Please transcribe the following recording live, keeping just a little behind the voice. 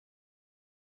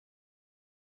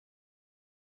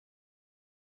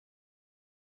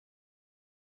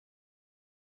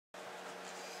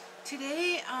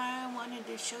Today I wanted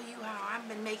to show you how I've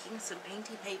been making some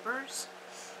Painty papers.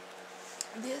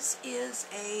 This is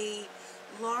a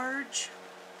large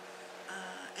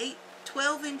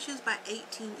 12 inches by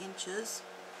 18 inches.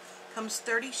 Comes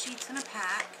 30 sheets in a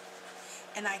pack,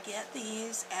 and I get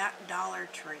these at Dollar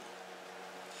Tree.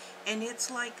 And it's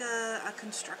like a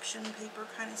construction paper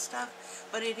kind of stuff,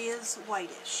 but it is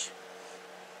whitish.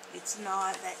 It's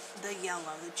not the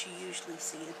yellow that you usually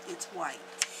see. It's white.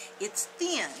 It's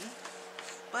thin,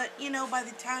 but you know, by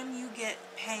the time you get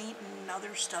paint and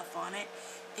other stuff on it,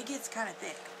 it gets kind of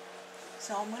thick.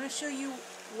 So I'm going to show you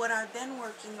what I've been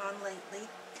working on lately.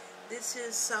 This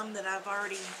is some that I've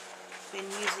already been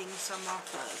using some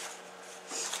off of.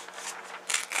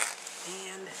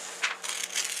 And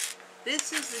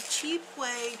this is a cheap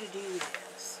way to do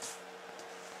this.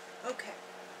 Okay.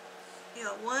 You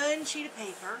got one sheet of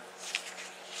paper,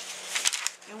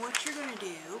 and what you're going to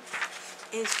do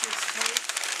is just take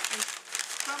and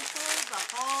crumple the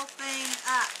whole thing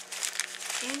up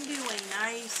into a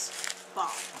nice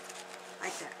ball,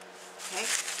 like that, okay?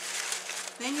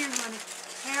 Then you're going to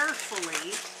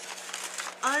carefully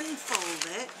unfold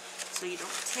it so you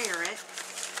don't tear it,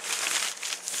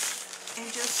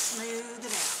 and just smooth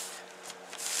it out.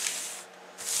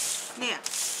 Now,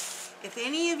 if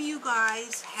any of you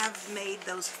guys have made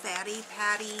those Fatty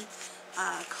Patty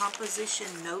composition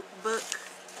notebook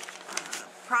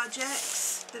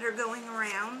projects that are going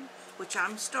around, which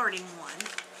I'm starting one,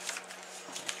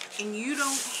 and you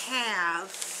don't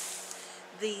have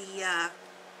the, in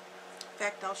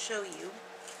fact I'll show you,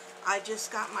 I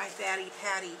just got my Fatty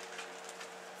Patty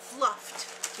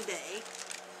fluffed today.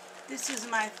 This is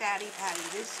my Fatty Patty.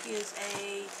 This is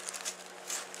a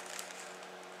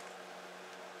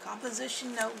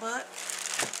composition notebook,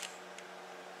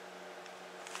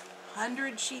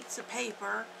 100 sheets of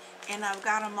paper, and I've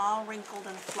got them all wrinkled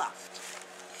and fluffed.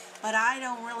 But I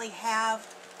don't really have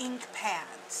ink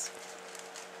pads,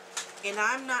 and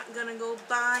I'm not going to go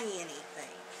buy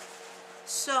anything.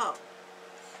 So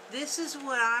this is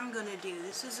what I'm going to do.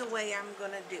 This is the way I'm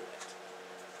going to do it.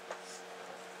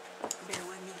 Bear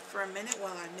with me for a minute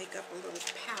while I make up a little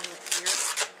palette here.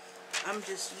 I'm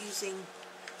just using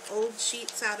old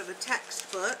sheets out of a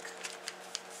textbook.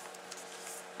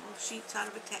 Old sheets out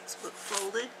of a textbook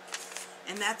folded.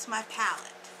 And that's my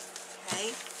palette.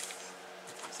 Okay?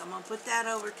 So I'm going to put that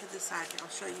over to the side here. I'll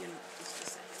show you in just a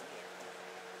second here.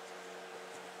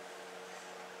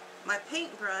 My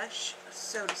paintbrush,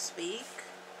 so to speak,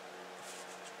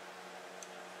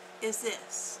 is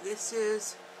this. This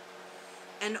is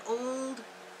an old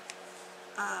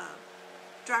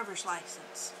driver's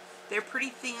license. They're pretty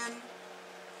thin.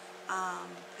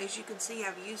 As you can see,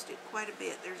 I've used it quite a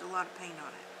bit. There's a lot of paint on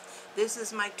it. This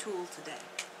is my tool today.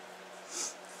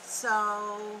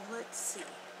 So, let's see.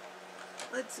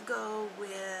 Let's go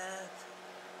with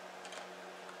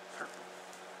purple.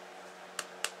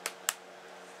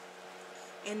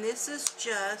 And this is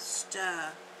just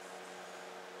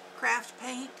craft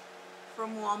paint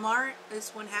from Walmart.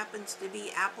 This one happens to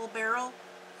be Apple Barrel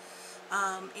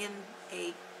in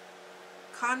a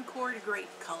Concord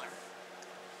grape color.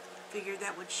 Figured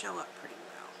that would show up pretty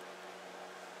well.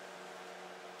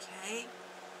 Okay,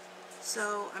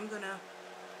 so I'm gonna,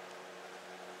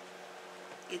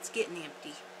 it's getting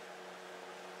empty.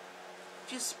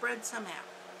 Just spread some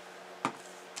out.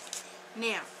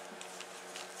 Now,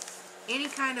 any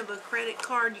kind of a credit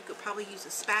card, you could probably use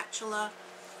a spatula.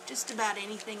 Just about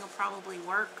anything will probably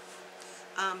work.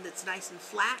 That's nice and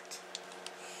flat,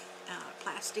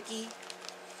 plasticky.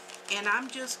 And I'm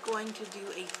just going to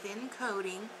do a thin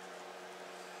coating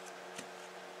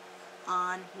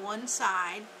on one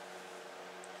side,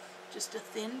 just a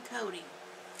thin coating,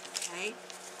 okay,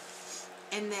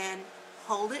 and then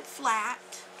hold it flat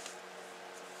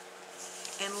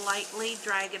and lightly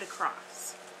drag it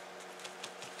across.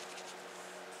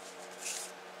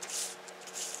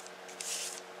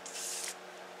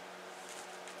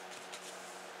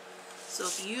 So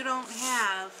if you don't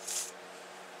have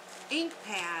ink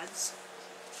pads,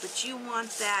 but you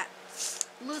want that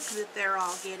look that they're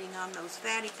all getting on those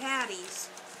Fatty Patties,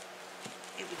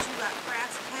 and but you got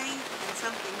craft paint and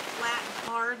something flat and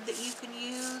hard that you can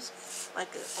use,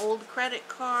 like an old credit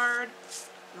card,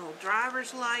 an old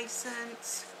driver's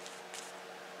license,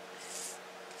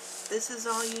 this is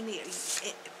all you need.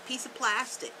 A piece of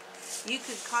plastic. You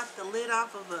could cut the lid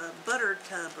off of a butter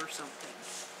tub or something,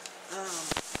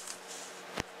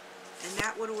 and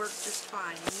that would work just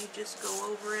fine. And you just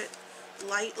go over it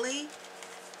lightly,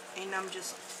 and I'm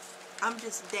just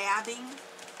dabbing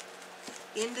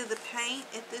into the paint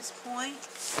at this point.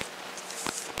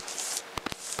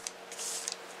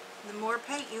 the more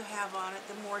paint you have on it,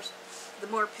 the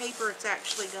more paper it's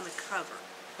actually going to cover.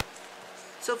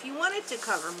 So if you want it to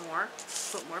cover more,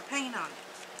 put more paint on it.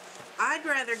 I'd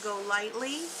rather go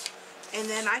lightly, and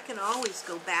then I can always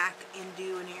go back and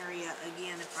do an area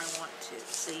again if I want to.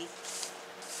 See?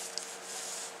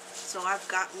 So I've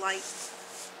got light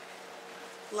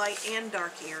and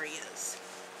dark areas.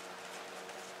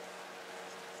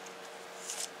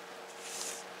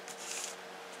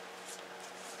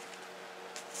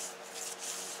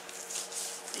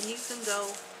 And you can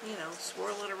go, you know,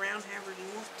 swirl it around however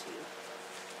you want to.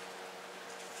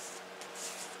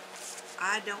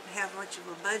 I don't have much of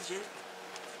a budget.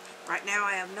 Right now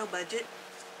I have no budget.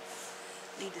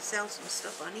 Need to sell some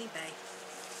stuff on eBay.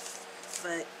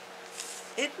 But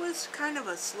it was kind of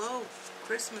a slow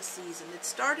Christmas season. It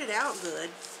started out good,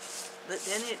 but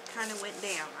then it kind of went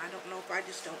down. I don't know if I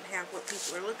just don't have what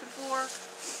people are looking for,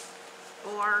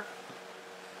 or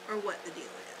what the deal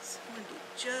is. I'm going to do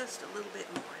just a little bit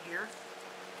more here.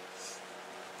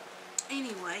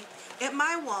 Anyway, at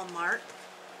my Walmart,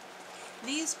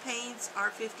 these paints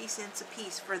are 50 cents a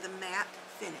piece for the matte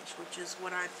finish, which is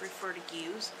what I prefer to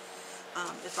use.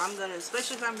 If I'm going to,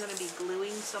 especially if I'm going to be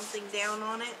gluing something down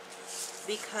on it,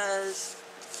 because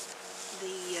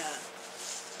the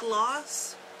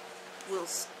gloss will,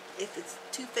 if it's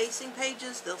two facing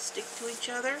pages, they'll stick to each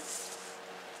other.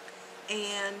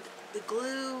 And the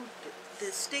glue,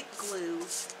 the stick glue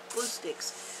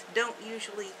sticks don't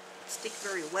usually stick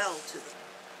very well to them.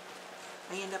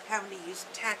 I end up having to use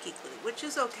tacky glue, which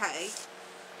is okay,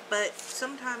 but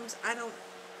sometimes I don't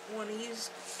want to use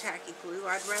tacky glue.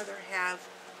 I'd rather have,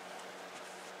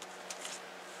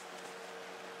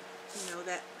 you know,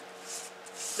 that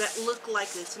look like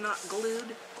it's not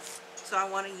glued. So I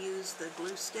want to use the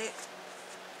glue stick,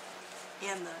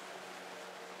 and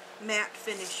the matte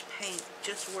finish paint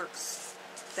just works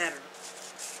better.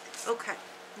 Okay,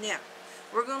 now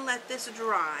we're going to let this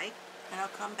dry, and I'll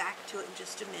come back to it in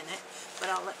just a minute, but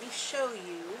let me show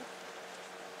you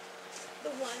the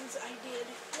ones I did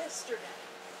yesterday.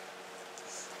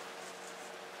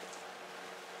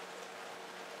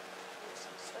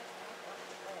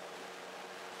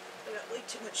 I got way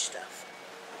too much stuff.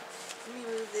 Let me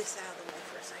move this out of the way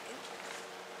for a second.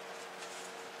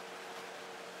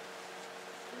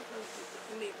 I don't know if you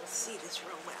can be able to see this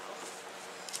real well.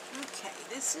 Okay,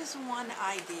 this is one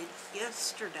I did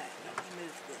yesterday. Let me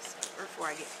move this over before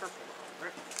I get purple over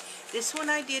it. This one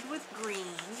I did with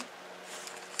green.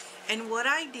 And what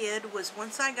I did was,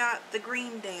 once I got the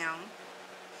green down,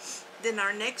 then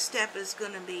our next step is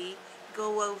going to be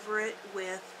go over it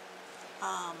with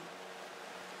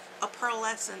a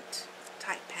pearlescent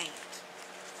type paint.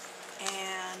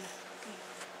 And let me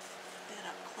put that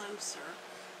up closer.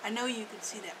 I know you can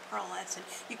see that pearlescent.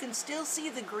 You can still see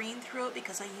the green through it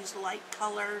because I use light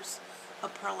colors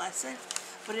of pearlescent.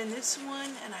 But in this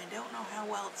one, and I don't know how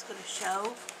well it's going to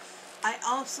show, I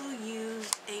also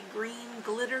used a green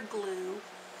glitter glue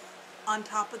on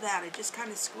top of that. I just kind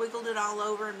of squiggled it all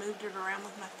over and moved it around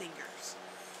with my fingers.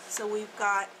 So we've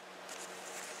got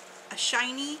a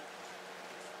shiny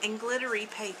and glittery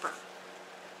paper.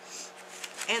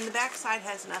 And the back side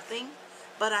has nothing,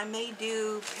 but I may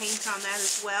do paint on that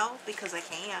as well because I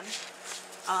can.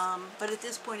 But at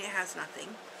this point it has nothing,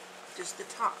 just the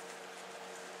top.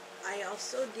 I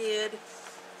also did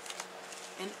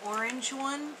an orange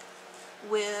one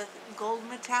with gold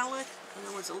metallic, and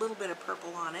there was a little bit of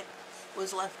purple on it,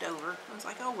 was left over. I was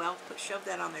like, oh well, shove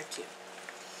that on there too.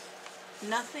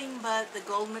 Nothing but the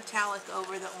gold metallic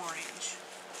over the orange.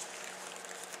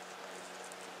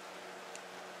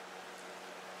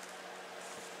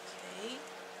 Okay.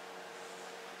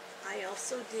 I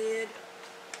also did,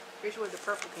 here's where the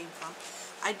purple came from.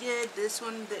 I did this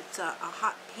one that's a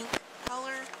hot pink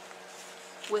color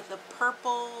with a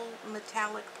purple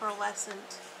metallic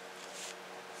pearlescent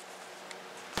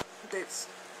that's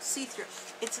see-through.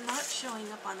 It's not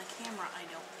showing up on the camera, I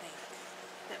don't think.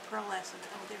 That pearlescent.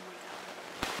 Oh, there we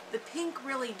go. The pink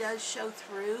really does show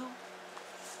through.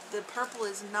 The purple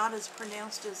is not as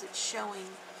pronounced as it's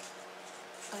showing,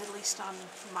 at least on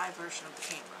my version of the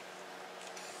camera.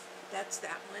 That's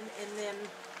that one. And then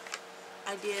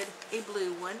I did a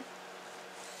blue one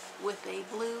with a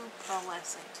blue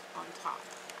pearlescent on top.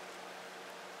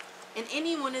 And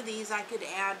any one of these I could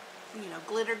add, you know,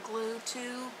 glitter glue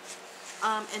to.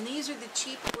 And these are the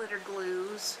cheap glitter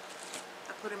glues.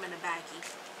 I put them in a baggie.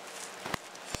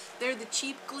 They're the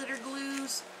cheap glitter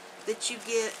glues that you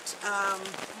get, 1, 2,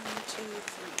 3,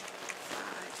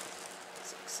 5,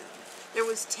 6, 7. There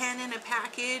was 10 in a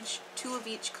package, 2 of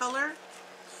each color.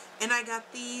 And I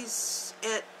got these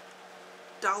at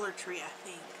Dollar Tree, I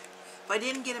think. I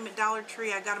didn't get them at Dollar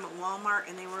Tree. I got them at Walmart,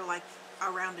 and they were like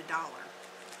around $1.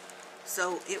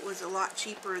 So it was a lot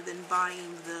cheaper than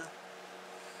buying the...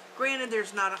 Granted,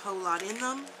 there's not a whole lot in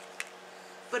them,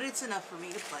 but it's enough for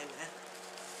me to play with.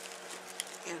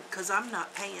 And because I'm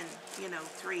not paying, you know,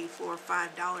 $3, $4,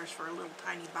 $5 for a little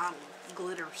tiny bottle of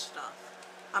glitter stuff.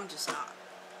 I'm just not.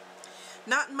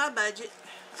 Not in my budget.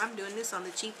 I'm doing this on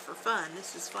the cheap for fun.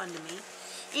 This is fun to me.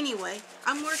 Anyway,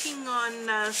 I'm working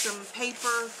on some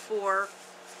paper for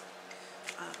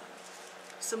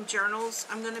some journals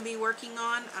I'm going to be working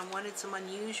on. I wanted some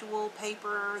unusual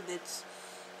paper that's...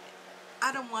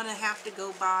 I don't want to have to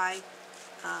go buy...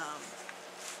 I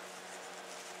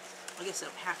guess I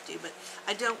don't have to, but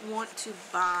I don't want to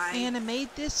buy... And I made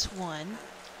this one.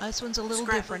 This one's a little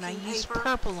different. I used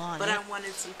purple on but it. I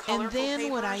wanted some colorful and then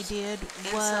papers. What I did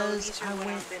was I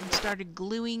went and started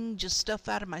gluing just stuff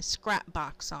out of my scrap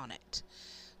box on it.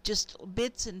 Just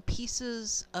bits and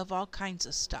pieces of all kinds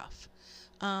of stuff.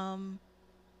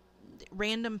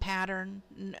 Random pattern,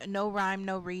 no rhyme,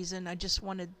 no reason. I just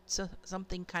wanted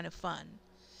something kind of fun.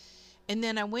 And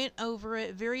then I went over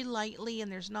it very lightly,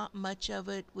 and there's not much of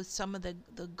it, with some of the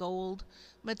gold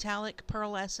metallic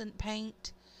pearlescent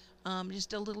paint.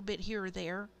 Just a little bit here or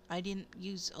there. I didn't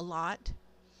use a lot.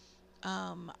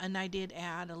 And I did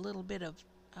add a little bit of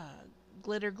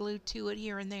glitter glue to it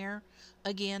here and there.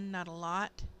 Again, not a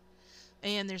lot.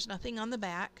 And there's nothing on the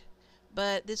back.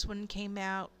 But this one came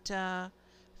out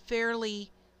fairly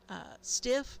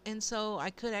stiff, and so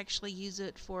I could actually use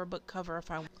it for a book cover if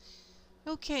I want.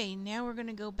 Okay, now we're going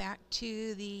to go back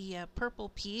to the purple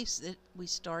piece that we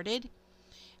started,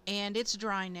 and it's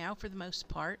dry now for the most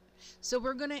part. So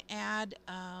we're going to add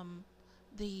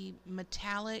the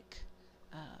metallic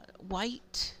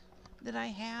white that I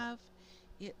have.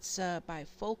 It's by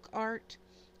Folk Art.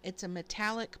 It's a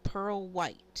metallic pearl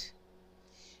white,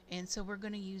 and so we're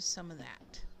going to use some of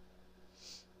that.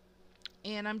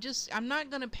 And I'm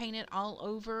not going to paint it all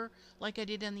over like I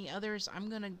did on the others. I'm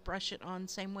going to brush it on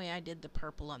same way I did the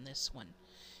purple on this one.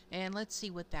 And let's see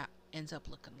what that ends up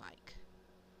looking like.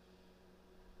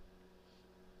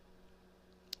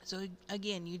 So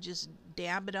again, you just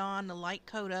dab it on, a light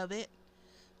coat of it.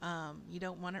 You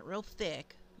don't want it real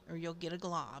thick or you'll get a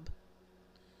glob.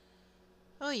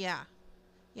 Oh yeah.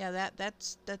 Yeah,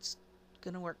 that's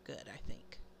going to work good, I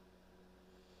think.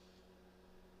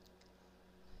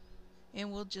 And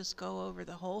we'll just go over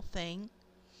the whole thing.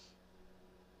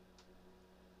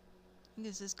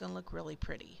 This is going to look really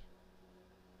pretty.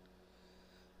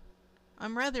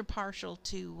 I'm rather partial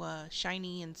to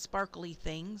shiny and sparkly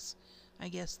things. I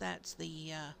guess that's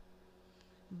the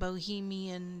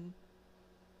bohemian,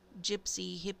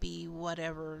 gypsy, hippie,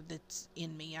 whatever that's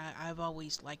in me. I've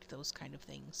always liked those kind of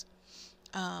things.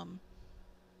 I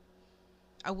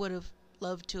would have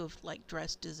loved to have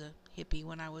dressed as a hippie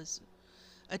when I was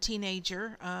a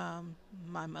teenager.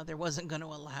 My mother wasn't going to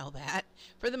allow that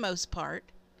for the most part,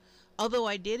 although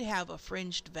I did have a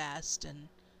fringed vest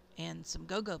and some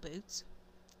go-go boots.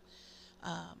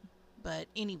 But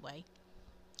anyway,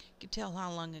 you can tell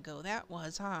how long ago that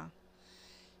was, huh?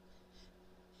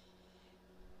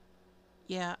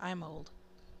 Yeah, I'm old.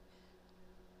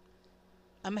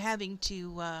 I'm having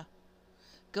to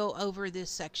go over this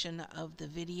section of the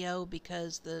video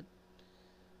because the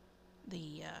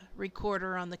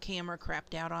recorder on the camera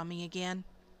crapped out on me again.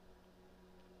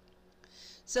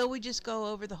 So we just go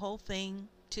over the whole thing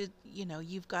to,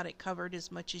 you've got it covered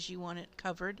as much as you want it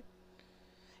covered.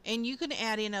 And you can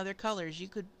add in other colors. You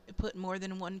could put more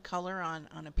than one color on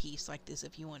a piece like this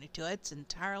if you wanted to. It's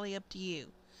entirely up to you.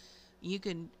 You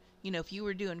can, if you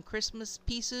were doing Christmas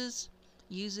pieces,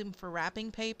 use them for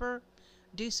wrapping paper.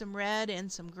 Do some red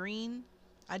and some green.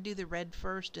 I'd do the red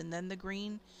first and then the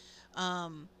green.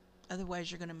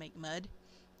 Otherwise, you're going to make mud.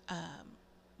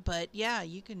 But yeah,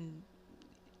 you can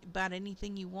about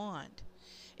anything you want.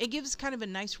 It gives kind of a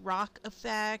nice rock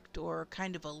effect or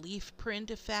kind of a leaf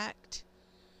print effect.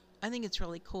 I think it's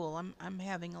really cool. I'm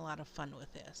having a lot of fun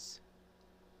with this.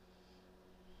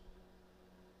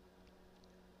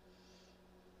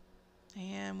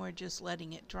 And we're just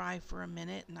letting it dry for a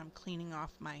minute, and I'm cleaning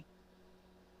off my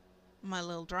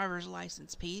little driver's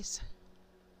license piece.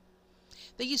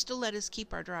 They used to let us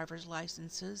keep our driver's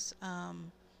licenses.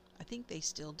 I think they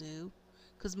still do,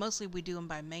 because mostly we do them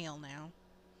by mail now.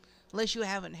 Unless you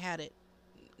haven't had it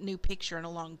new picture in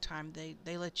a long time,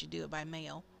 they let you do it by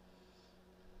mail.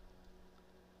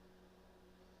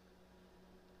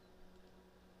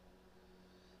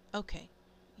 Okay,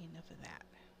 enough of that.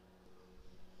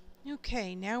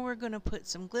 Okay, now we're going to put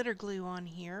some glitter glue on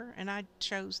here, and I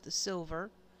chose the silver.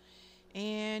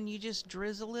 And you just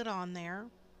drizzle it on there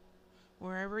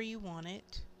wherever you want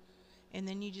it. And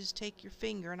then you just take your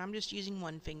finger, and I'm just using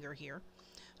one finger here,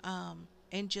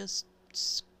 and just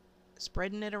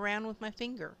spreading it around with my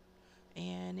finger.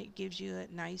 And it gives you a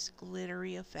nice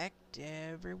glittery effect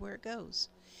everywhere it goes.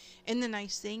 And the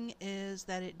nice thing is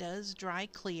that it does dry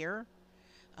clear,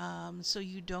 so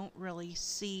you don't really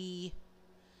see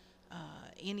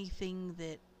anything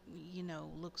that, you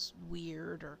know, looks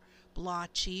weird or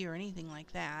blotchy or anything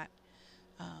like that.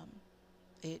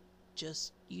 It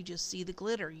just, you just see the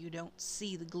glitter. You don't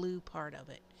see the glue part of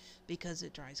it because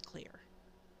it dries clear.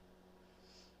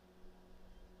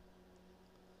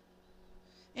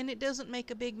 And it doesn't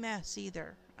make a big mess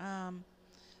either.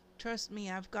 Trust me,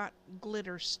 I've got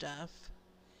glitter stuff,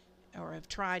 or I've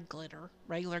tried glitter,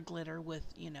 regular glitter with,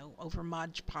 you know, over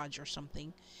Mod Podge or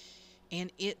something,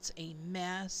 and it's a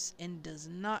mess and does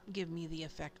not give me the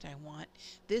effect I want.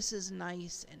 This is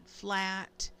nice and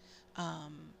flat.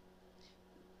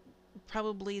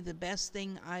 Probably the best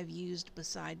thing I've used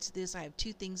besides this. I have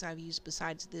two things I've used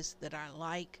besides this that I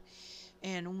like.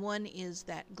 And one is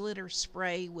that glitter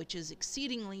spray, which is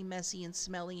exceedingly messy and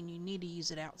smelly, and you need to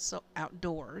use it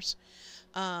outdoors.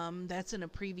 That's in a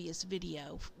previous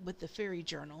video with the fairy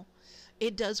journal.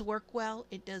 It does work well.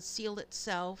 It does seal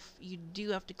itself. You do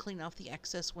have to clean off the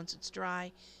excess once it's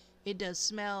dry. It does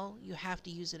smell. You have to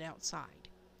use it outside.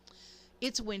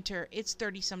 It's winter. It's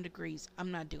 30 some degrees.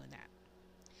 I'm not doing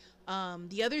that.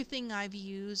 The other thing I've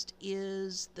used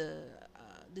is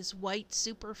this white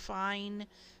super fine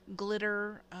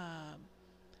glitter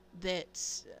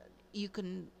that's you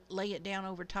can lay it down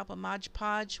over top of Mod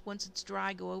Podge. Once it's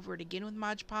dry, go over it again with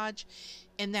Mod Podge,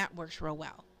 and that works real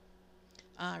well.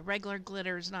 Regular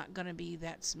glitter is not going to be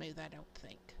that smooth, I don't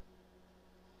think.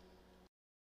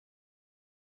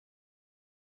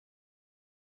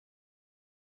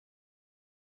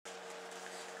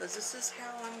 Because this is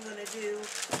how I'm going to do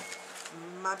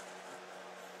my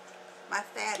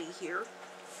fatty here.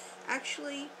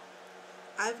 Actually,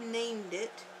 I've named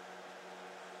it.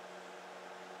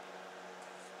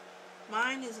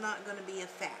 Mine is not going to be a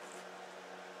fatty.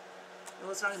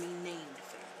 Well, it's not going to be named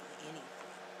fatty, anything.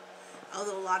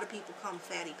 Although a lot of people call them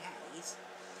fatty patties.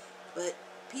 But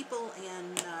people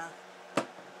in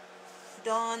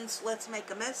Dawn's Let's Make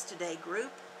a Mess Today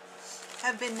group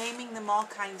have been naming them all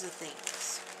kinds of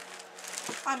things.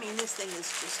 I mean, this thing is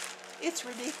just, it's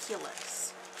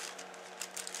ridiculous.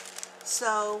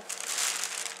 So,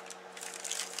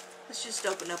 let's just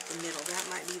open up the middle. That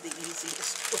might be the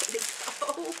easiest way to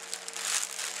go.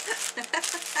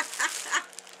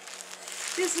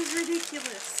 This is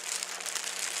ridiculous.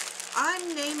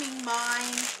 I'm naming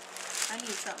mine. I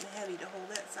need something heavy to hold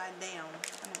that side down.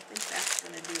 I don't think that's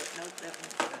going to do it. Nope, that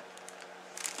won't do it.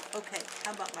 Okay,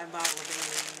 how about my bottle of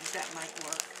aliens? That might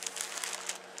work.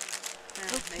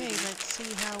 Okay, maybe. let's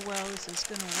see how well this is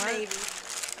going to work. Maybe.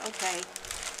 Okay.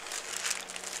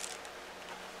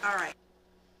 Alright.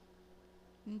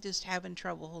 I'm just having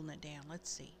trouble holding it down. Let's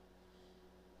see.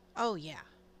 Oh, yeah.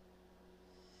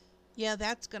 Yeah,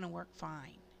 that's going to work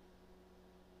fine.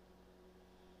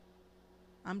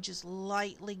 I'm just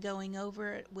lightly going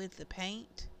over it with the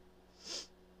paint.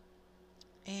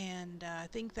 And I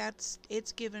think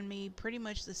it's given me pretty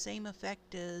much the same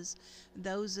effect as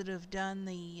those that have done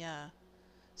the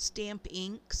stamp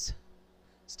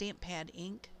pad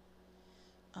ink.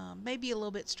 Maybe a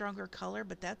little bit stronger color,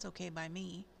 but that's okay by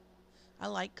me. I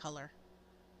like color.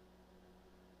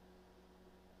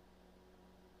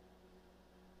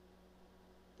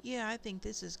 Yeah, I think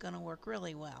this is going to work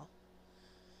really well.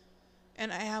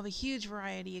 And I have a huge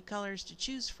variety of colors to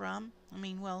choose from. I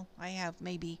mean, well, I have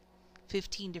maybe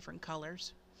 15 different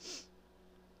colors.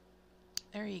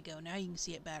 There you go. Now you can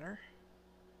see it better.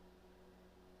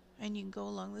 And you can go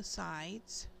along the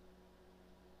sides.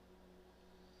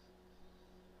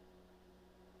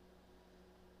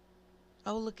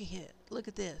 Oh, look at it. Look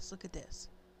at this. Look at this.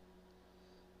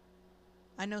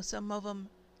 I know some of them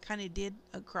kind of did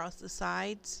across the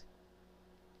sides.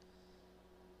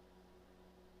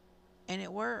 And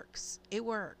it works. It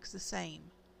works the same.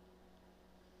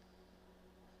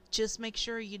 Just make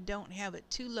sure you don't have it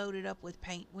too loaded up with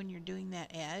paint when you're doing that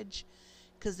edge,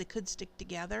 because they could stick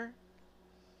together.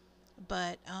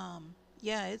 But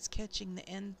yeah, it's catching the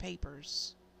end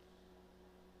papers,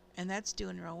 and that's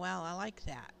doing real well. I like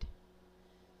that.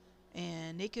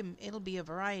 And it'll be a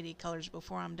variety of colors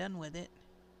before I'm done with it.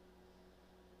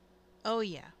 Oh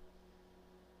yeah.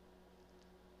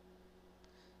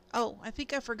 Oh, I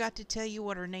think I forgot to tell you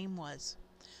what her name was.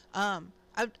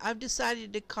 I've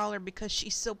decided to call her, because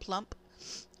she's so plump,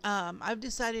 I've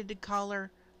decided to call her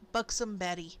Buxom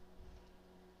Betty.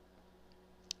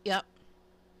 Yep.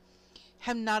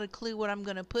 Have not a clue what I'm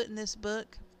going to put in this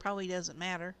book. Probably doesn't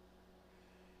matter.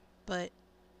 but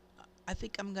I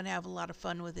think I'm going to have a lot of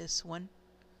fun with this one.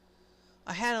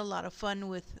 I had a lot of fun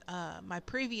with my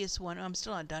previous one. I'm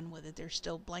still not done with it. There's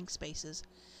still blank spaces.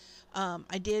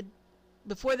 I did,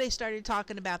 before they started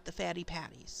talking about the fatty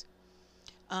patties,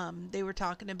 they were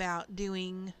talking about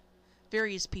doing,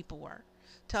 various people were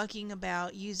talking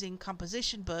about using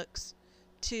composition books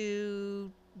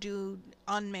to do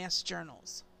en masse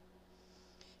journals.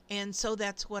 And so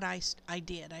that's what I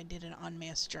did. I did an en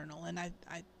masse journal, and I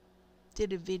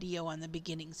did a video on the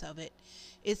beginnings of it.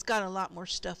 It's got a lot more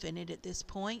stuff in it at this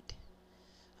point,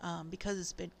 because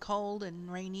it's been cold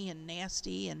and rainy and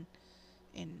nasty and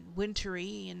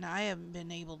wintry, and I haven't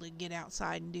been able to get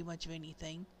outside and do much of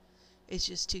anything. It's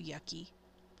just too yucky.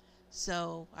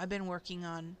 So I've been working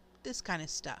on this kind of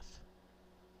stuff,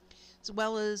 as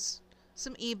well as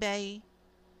some eBay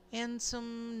and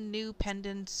some new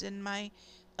pendants in my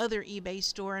other eBay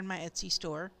store and my Etsy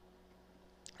store.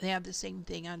 They have the same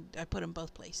thing. I put them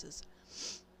both places.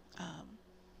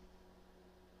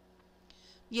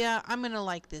 Yeah, I'm going to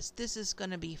like this. This is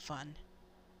going to be fun.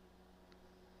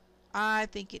 I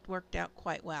think it worked out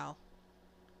quite well.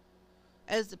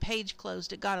 As the page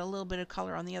closed, it got a little bit of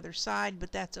color on the other side,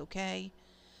 but that's okay,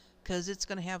 because it's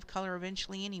going to have color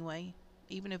eventually anyway.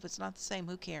 Even if it's not the same,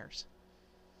 who cares?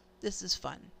 This is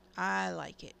fun. I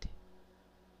like it.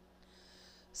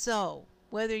 So,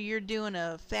 whether you're doing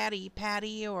a fatty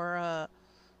patty or a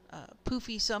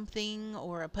poofy something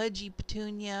or a pudgy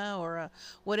petunia or a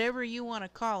whatever you want to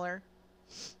call her,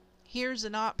 here's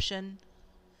an option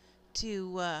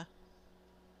to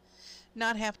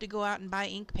not have to go out and buy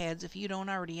ink pads if you don't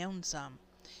already own some.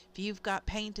 If you've got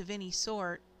paint of any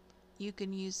sort, you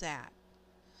can use that.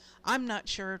 I'm not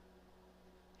sure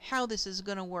how this is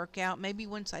going to work out. Maybe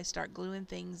once I start gluing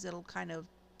things, it'll kind of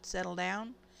settle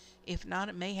down. If not,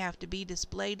 it may have to be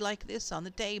displayed like this on the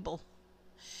table.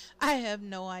 I have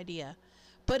no idea.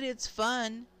 But it's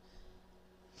fun.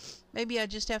 Maybe I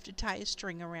just have to tie a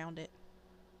string around it.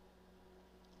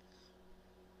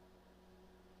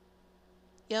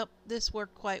 Yep, this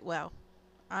worked quite well.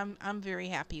 I'm very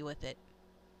happy with it.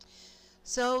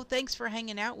 So, thanks for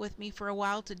hanging out with me for a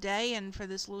while today and for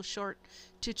this little short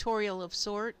tutorial of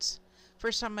sorts.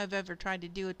 First time I've ever tried to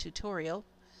do a tutorial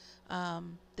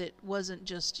that wasn't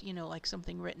just, like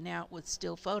something written out with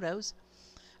still photos.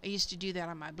 I used to do that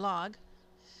on my blog.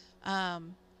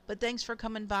 But thanks for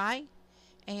coming by,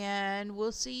 and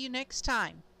we'll see you next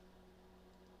time.